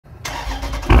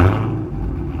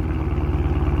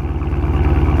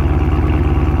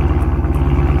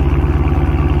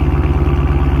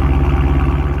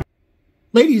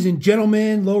Ladies and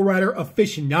gentlemen, lowrider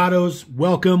aficionados,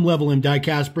 welcome. Level M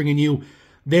Diecast bringing you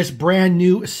this brand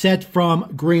new set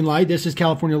from Greenlight. This is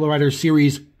California Lowriders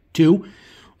Series 2.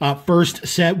 First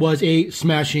set was a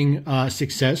smashing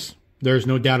success. There's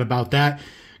no doubt about that.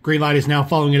 Greenlight is now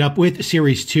following it up with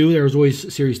Series 2. There was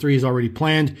always Series 3 is already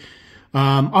planned.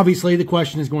 Obviously, the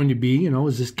question is going to be,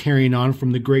 is this carrying on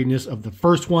from the greatness of the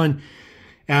first one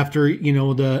after,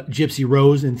 the Gypsy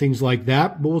Rose and things like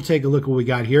that? But we'll take a look at what we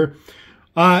got here.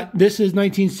 This is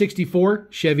 1964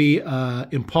 Chevy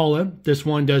Impala. This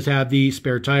one does have the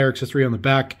spare tire accessory on the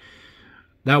back.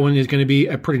 That one is going to be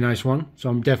a pretty nice one, so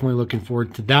I'm definitely looking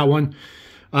forward to that one.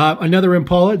 Another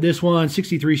Impala, this one,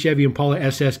 63 Chevy Impala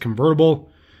SS convertible.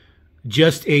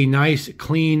 Just a nice,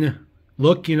 clean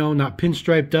look, not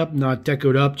pinstriped up, not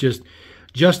decoed up, just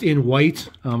in white.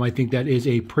 I think that is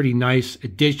a pretty nice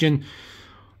addition.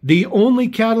 The only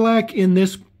Cadillac in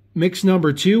this mix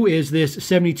number 2 is this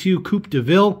 72 Coupe de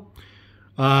Ville,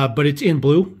 but it's in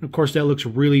blue. Of course, that looks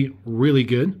really, really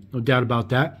good. No doubt about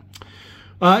that.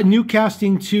 New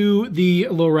casting to the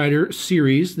Lowrider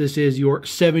series. This is your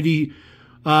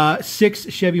 76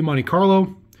 Chevy Monte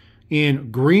Carlo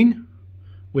in green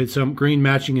with some green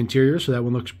matching interior, so that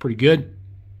one looks pretty good.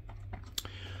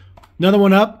 Another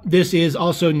one up. This is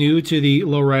also new to the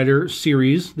Lowrider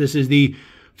series. This is the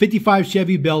 55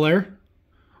 Chevy Bel Air.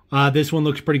 This one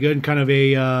looks pretty good in kind of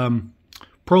a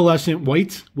pearlescent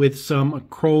white with some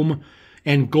chrome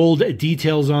and gold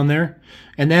details on there.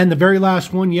 And then the very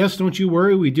last one, yes, don't you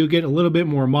worry, we do get a little bit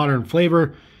more modern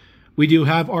flavor. We do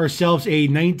have ourselves a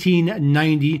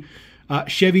 1990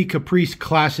 Chevy Caprice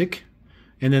Classic.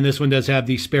 And then this one does have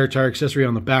the spare tire accessory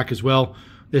on the back as well.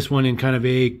 This one in kind of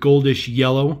a goldish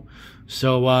yellow.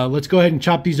 So let's go ahead and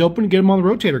chop these open and get them on the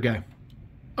rotator guy.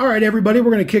 All right, everybody,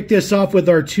 we're going to kick this off with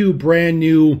our two brand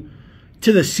new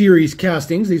to the series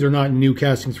castings. These are not new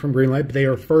castings from Greenlight, but they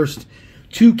are first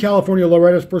two California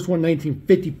Lowriders. First one,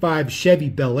 1955 Chevy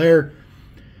Bel Air.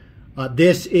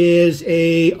 This is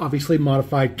a obviously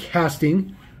modified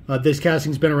casting. This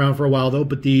casting's been around for a while, though,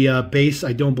 but the base,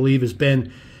 I don't believe, has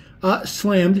been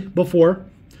slammed before.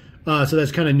 So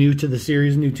that's kind of new to the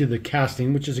series, new to the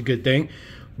casting, which is a good thing.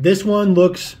 This one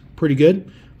looks pretty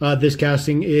good. This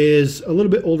casting is a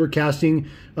little bit older casting.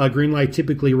 Greenlight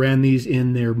typically ran these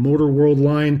in their Motor World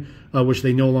line, which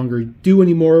they no longer do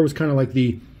anymore. It was kind of like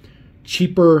the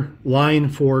cheaper line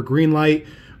for Greenlight.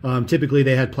 Typically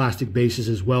they had plastic bases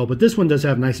as well, but this one does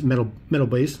have nice metal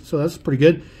base, so that's pretty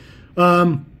good.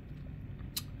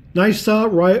 Nice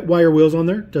wire wheels on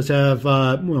there. Does have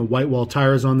white wall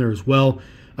tires on there as well.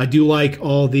 I do like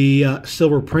all the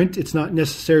silver print. It's not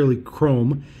necessarily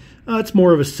chrome. It's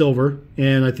more of a silver,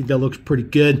 and I think that looks pretty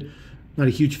good. Not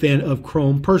a huge fan of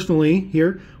chrome personally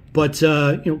here, but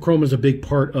chrome is a big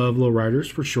part of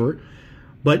lowriders for sure.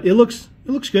 But it looks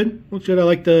good. Looks good. I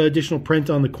like the additional print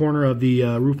on the corner of the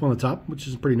roof on the top, which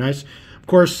is pretty nice. Of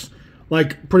course,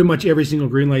 like pretty much every single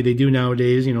Greenlight they do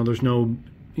nowadays, there's no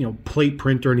plate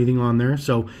print or anything on there.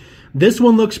 So this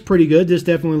one looks pretty good. This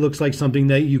definitely looks like something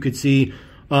that you could see,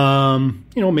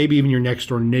 maybe even your next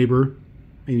door neighbor,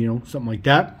 maybe something like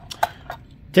that.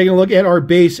 Taking a look at our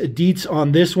base deets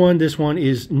on this one. This one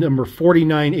is number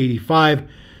 4985,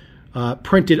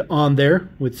 printed on there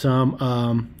with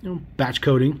some batch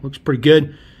coating. Looks pretty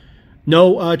good.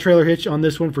 No trailer hitch on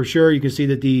this one for sure. You can see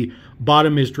that the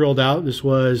bottom is drilled out. This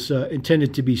was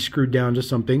intended to be screwed down to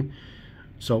something.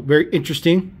 So very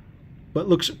interesting, but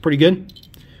looks pretty good.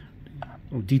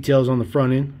 Little details on the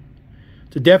front end.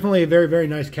 So definitely a very, very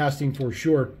nice casting for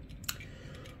sure.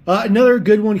 Another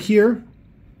good one here.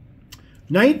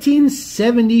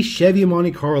 1970 Chevy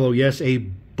Monte Carlo. Yes, a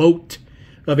boat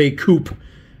of a coupe.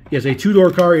 Yes, a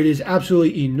two-door car. It is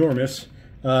absolutely enormous.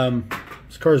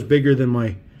 This car is bigger than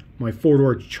my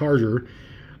four-door Charger.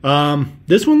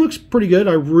 This one looks pretty good.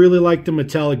 I really like the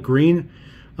metallic green.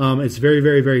 It's very,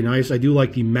 very, very nice. I do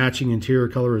like the matching interior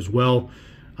color as well.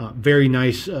 Very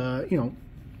nice,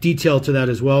 detail to that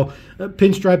as well.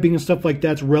 Pinstriping and stuff like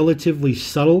that's relatively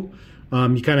subtle.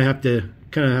 You kind of have to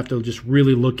just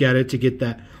really look at it to get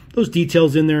those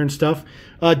details in there and stuff.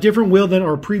 Different wheel than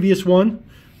our previous one.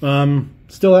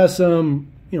 Still has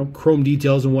some chrome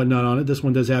details and whatnot on it. This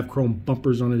one does have chrome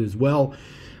bumpers on it as well.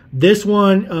 This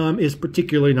one is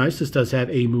particularly nice. This does have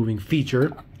a moving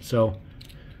feature, so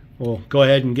we'll go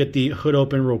ahead and get the hood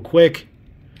open real quick.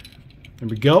 There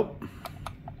we go.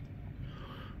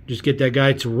 Just get that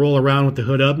guy to roll around with the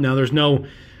hood up. Now there's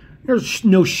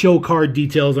no show card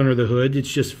details under the hood.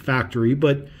 It's just factory,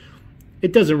 but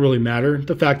it doesn't really matter.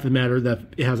 The fact of the matter that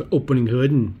it has an opening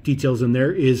hood and details in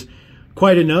there is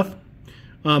quite enough.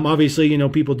 Obviously,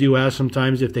 people do ask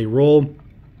sometimes if they roll.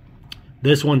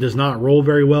 This one does not roll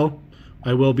very well.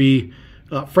 I will be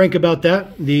frank about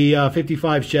that. The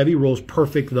 55 Chevy rolls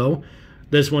perfect though.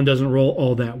 This one doesn't roll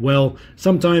all that well.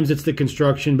 Sometimes it's the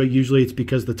construction, but usually it's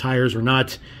because the tires are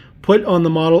not put on the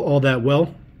model all that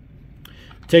well.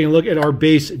 Taking a look at our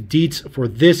base deets for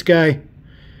this guy.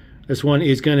 This one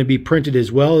is going to be printed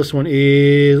as well. This one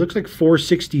is, looks like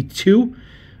 462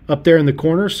 up there in the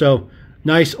corner. So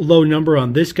nice low number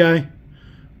on this guy.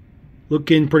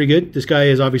 Looking pretty good. This guy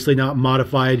is obviously not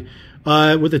modified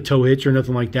with a tow hitch or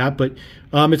nothing like that, but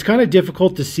it's kind of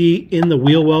difficult to see in the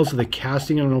wheel wells of the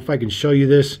casting. I don't know if I can show you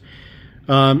this.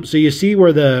 So you see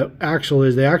where the axle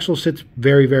is. The axle sits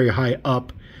very, very high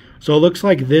up. So it looks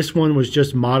like this one was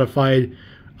just modified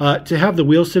to have the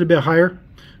wheels sit a bit higher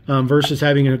versus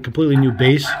having a completely new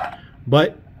base.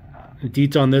 But the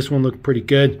deets on this one look pretty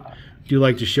good. Do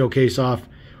like to showcase off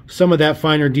some of that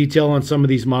finer detail on some of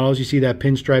these models. You see that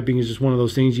pinstriping is just one of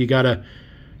those things you gotta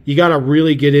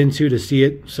really get into to see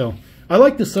it. So I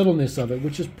like the subtleness of it,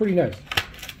 which is pretty nice.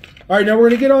 All right, now we're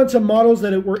gonna get on some models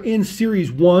that were in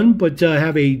Series 1, but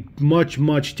have a much,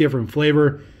 much different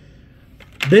flavor.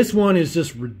 This one is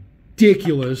just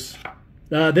ridiculous.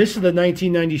 This is the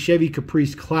 1990 Chevy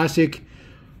Caprice Classic.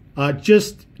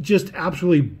 Just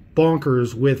absolutely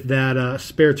bonkers with that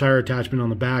spare tire attachment on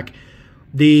the back.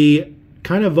 The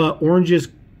kind of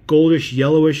orangish, goldish,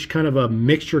 yellowish kind of a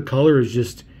mixture color is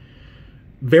just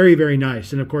very, very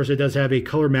nice. And of course, it does have a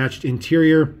color matched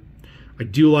interior. I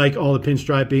do like all the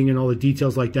pinstriping and all the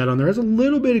details like that on there. It has a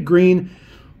little bit of green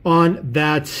on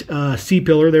that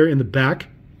C-pillar there in the back,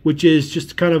 which is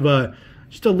just kind of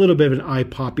just a little bit of an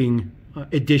eye-popping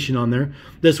addition on there.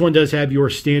 This one does have your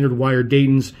standard wire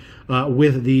Dayton's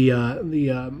with the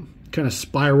kind of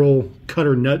spiral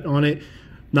cutter nut on it.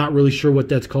 Not really sure what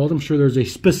that's called. I'm sure there's a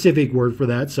specific word for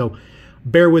that, so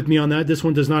bear with me on that. This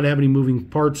one does not have any moving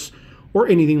parts or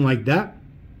anything like that.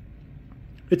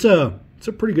 It's a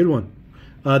pretty good one.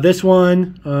 This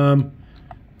one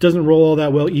doesn't roll all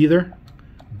that well either,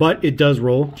 but it does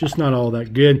roll, just not all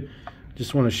that good.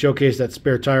 Just want to showcase that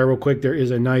spare tire real quick. There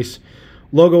is a nice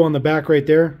logo on the back right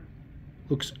there.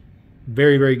 Looks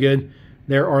very, very good.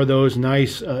 There are those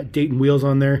nice Dayton wheels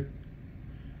on there.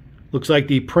 Looks like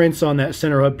the prints on that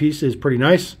center hub piece is pretty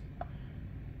nice.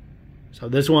 So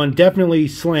this one definitely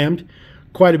slammed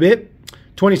quite a bit.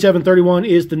 2731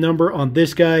 is the number on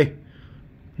this guy.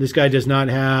 This guy does not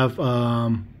have,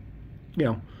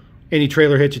 any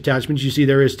trailer hitch attachments. You see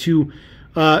there is two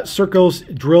circles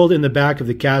drilled in the back of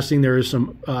the casting. There is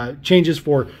some changes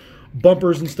for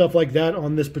bumpers and stuff like that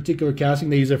on this particular casting.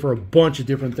 They use it for a bunch of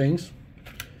different things.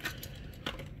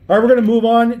 All right, we're going to move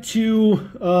on to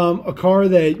a car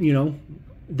that,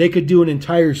 they could do an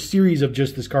entire series of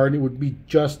just this car and it would be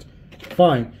just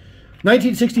fine.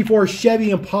 1964 Chevy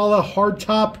Impala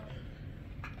hardtop.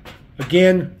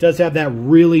 Again, does have that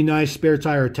really nice spare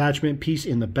tire attachment piece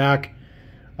in the back.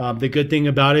 The good thing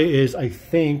about it is I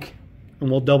think, and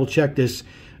we'll double check this,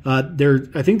 I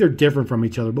think they're different from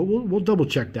each other, but we'll double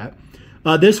check that.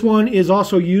 This one is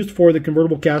also used for the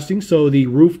convertible casting, so the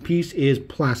roof piece is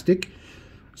plastic.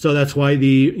 So that's why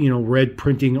the red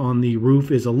printing on the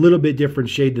roof is a little bit different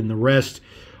shade than the rest.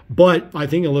 But I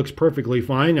think it looks perfectly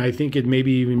fine. I think it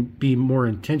maybe even be more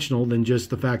intentional than just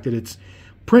the fact that it's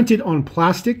printed on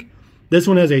plastic. This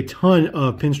one has a ton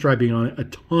of pinstriping on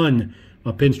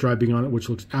it, which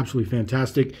looks absolutely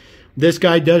fantastic. This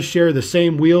guy does share the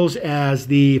same wheels as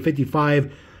the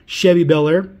 55 Chevy Bel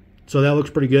Air, so that looks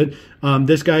pretty good.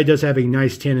 This guy does have a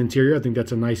nice tan interior. I think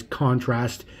that's a nice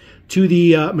contrast to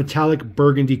the metallic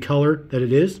burgundy color that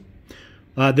it is.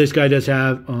 This guy does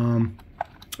have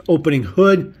opening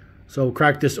hood, so we'll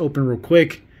crack this open real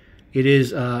quick. It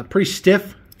is pretty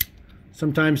stiff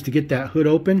sometimes to get that hood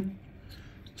open,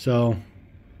 so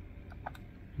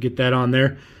get that on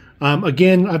there.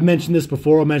 Again, I've mentioned this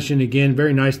before, I'll mention it again.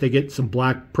 Very nice. They get some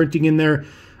black printing in there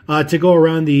to go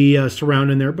around the surround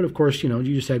in there, but of course, you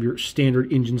just have your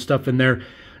standard engine stuff in there.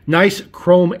 Nice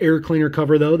chrome air cleaner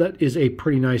cover, though. That is a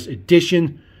pretty nice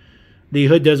addition. The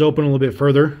hood does open a little bit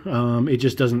further. It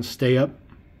just doesn't stay up.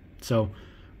 So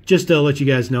just to let you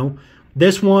guys know,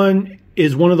 this one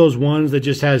is one of those ones that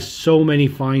just has so many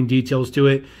fine details to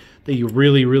it that you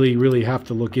really, really, really have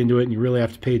to look into it, and you really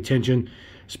have to pay attention,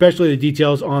 especially the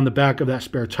details on the back of that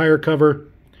spare tire cover.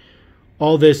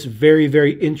 All this very,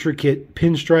 very intricate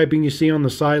pinstriping you see on the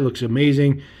side looks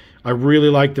amazing. I really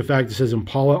like the fact it says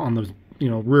Impala on the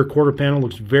rear quarter panel.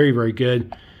 Looks very, very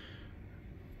good.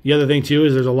 The other thing too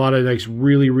is there's a lot of nice,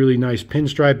 really, really nice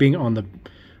pinstriping on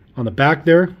the back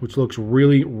there, which looks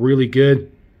really, really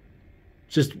good.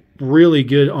 Just really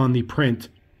good on the print.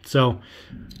 So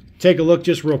take a look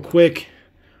just real quick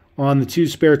on the 2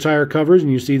 spare tire covers,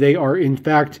 and you see they are in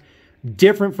fact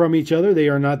different from each other. They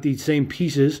are not the same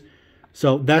pieces.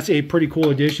 So that's a pretty cool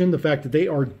addition, the fact that they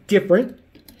are different.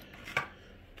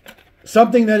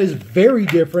 Something that is very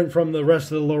different from the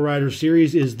rest of the Lowrider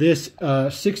series is this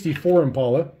 63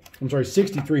 Impala.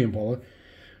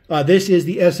 This is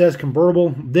the SS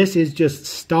convertible. This is just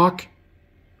stock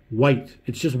white.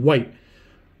 It's just white.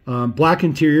 Black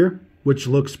interior, which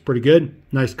looks pretty good.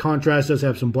 Nice contrast. Does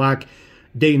have some black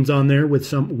Daytons on there with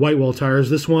some white wall tires.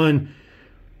 This one,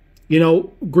 you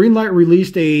know, Greenlight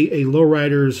released a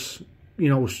Lowriders, you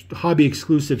know, hobby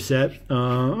exclusive set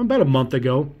about a month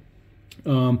ago.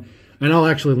 And I'll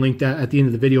actually link that at the end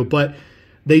of the video. But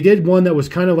they did one that was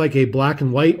kind of like a black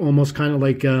and white, almost kind of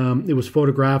like it was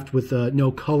photographed with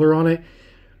no color on it.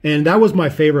 And that was my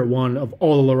favorite one of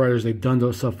all the Lowriders they've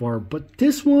done so far. But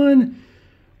this one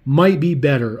might be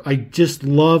better. I just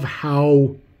love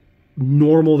how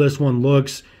normal this one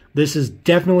looks. This is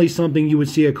definitely something you would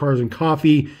see at Cars and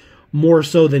Coffee, more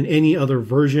so than any other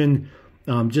version.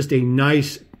 Just a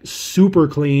nice, super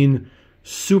clean,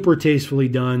 super tastefully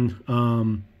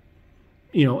done.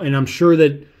 You know, and I'm sure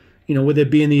that, you know, with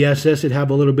it being the SS, it'd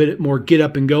have a little bit more get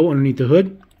up and go underneath the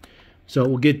hood. So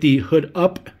we'll get the hood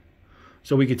up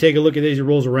so we can take a look at it as it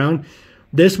rolls around.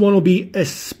 This one will be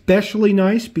especially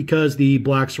nice because the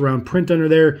black surround print under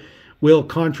there will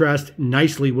contrast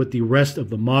nicely with the rest of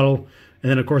the model.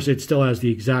 And then, of course, it still has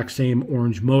the exact same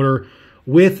orange motor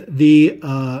with the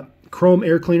chrome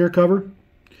air cleaner cover.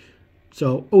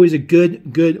 So always a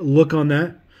good look on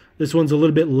that. This one's a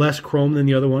little bit less chrome than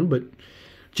the other one, but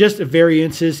just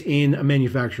variances in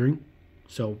manufacturing.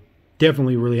 So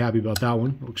definitely really happy about that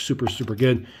one. Looks super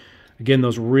good. Again,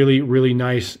 those really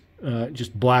nice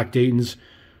just black Daytons.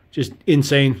 Just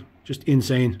insane.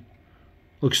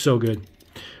 Looks so good.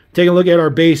 Take a look at our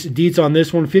base deets on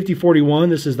this one. 5041.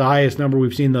 This is the highest number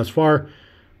we've seen thus far.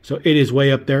 So it is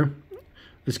way up there.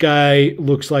 This guy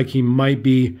looks like he might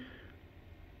be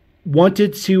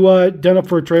wanted to done up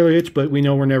for a trailer hitch, but we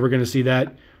know we're never going to see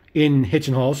that in hitch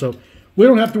and haul. So we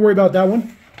don't have to worry about that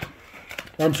one.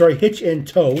 I'm sorry, hitch and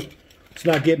tow. Let's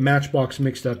not get Matchbox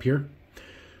mixed up here.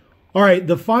 All right,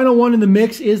 the final one in the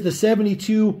mix is the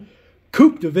 72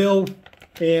 Coupe de Ville.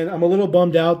 And I'm a little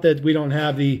bummed out that we don't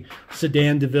have the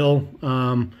Sedan de Ville.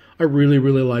 I really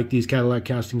like these Cadillac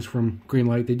castings from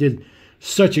Greenlight. They did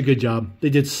such a good job.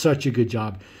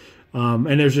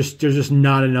 And there's just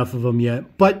not enough of them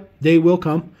yet. But they will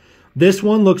come. This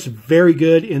one looks very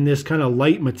good in this kind of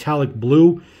light metallic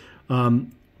blue.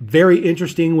 Very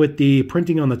interesting with the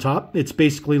printing on the top. It's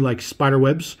basically like spider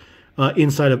webs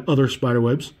inside of other spider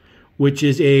webs, which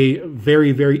is a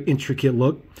very intricate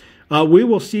look. We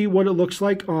will see what it looks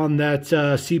like on that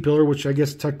C-pillar, which I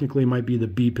guess technically might be the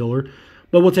B-pillar.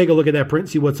 But we'll take a look at that print,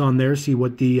 see what's on there, see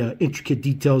what the intricate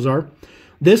details are.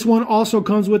 This one also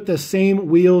comes with the same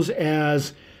wheels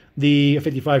as the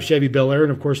 55 Chevy Bel Air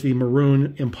and, of course, the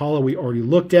maroon Impala we already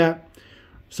looked at.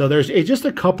 So there's just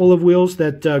a couple of wheels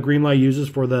that Greenlight uses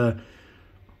for the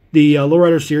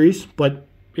Lowrider series, but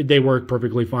they work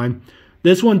perfectly fine.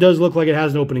 This one does look like it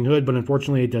has an opening hood, but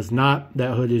unfortunately it does not.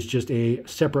 That hood is just a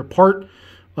separate part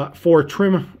for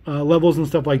trim levels and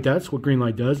stuff like that. That's what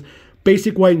Greenlight does.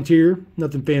 Basic white interior,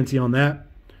 nothing fancy on that.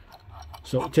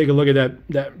 So take a look at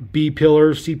that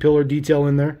B-pillar, C-pillar detail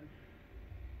in there.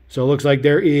 So it looks like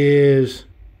there is...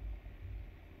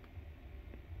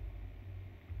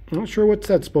 I'm not sure what's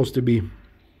that supposed to be.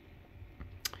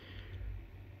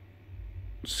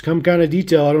 Some kind of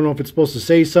detail. I don't know if it's supposed to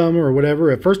say some or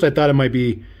whatever. At first I thought it might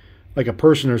be like a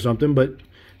person or something, but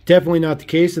definitely not the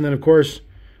case. And then, of course,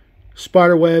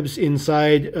 spider webs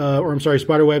inside, or I'm sorry,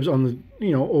 spider webs on the,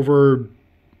 you know, over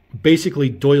basically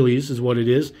doilies is what it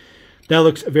is. That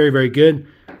looks very good.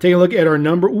 Take a look at our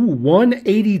number. Ooh,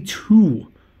 182.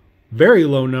 Very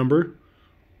low number.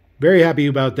 Very happy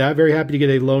about that. Very happy to get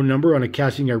a low number on a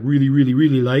casting I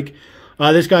really like.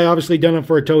 This guy obviously done up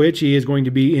for a tow hitch. He is going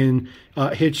to be in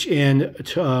hitch and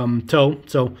tow.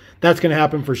 So that's going to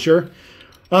happen for sure.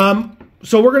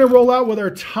 So we're going to roll out with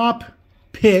our top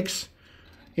picks.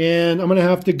 And I'm going to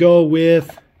have to go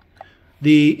with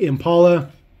the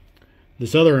Impala,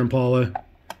 this other Impala,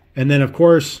 and then, of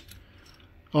course,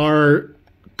 our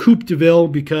Coupe de Ville,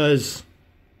 because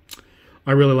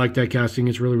I really like that casting.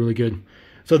 It's really good.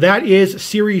 So that is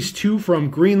Series 2 from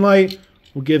Greenlight.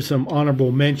 We'll give some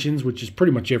honorable mentions, which is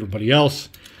pretty much everybody else,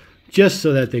 just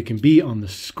so that they can be on the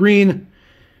screen.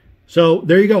 So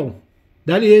there you go.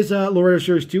 That is Lowrider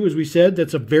Series 2, as we said.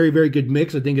 That's a very good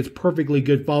mix. I think it's perfectly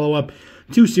good follow-up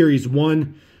to Series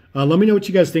 1. Let me know what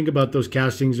you guys think about those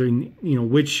castings, or, you know,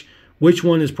 which which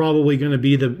one is probably going to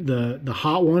be the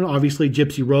hot one. Obviously,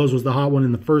 Gypsy Rose was the hot one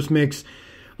in the first mix.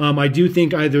 I do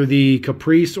think either the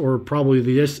Caprice or probably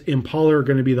this Impala are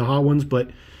going to be the hot ones,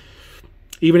 but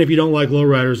even if you don't like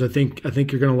lowriders, I think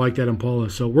you're going to like that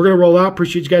Impala. So we're going to roll out.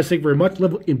 Appreciate you guys. Thank you very much.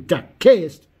 Level M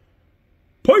Diecast.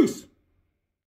 Peace.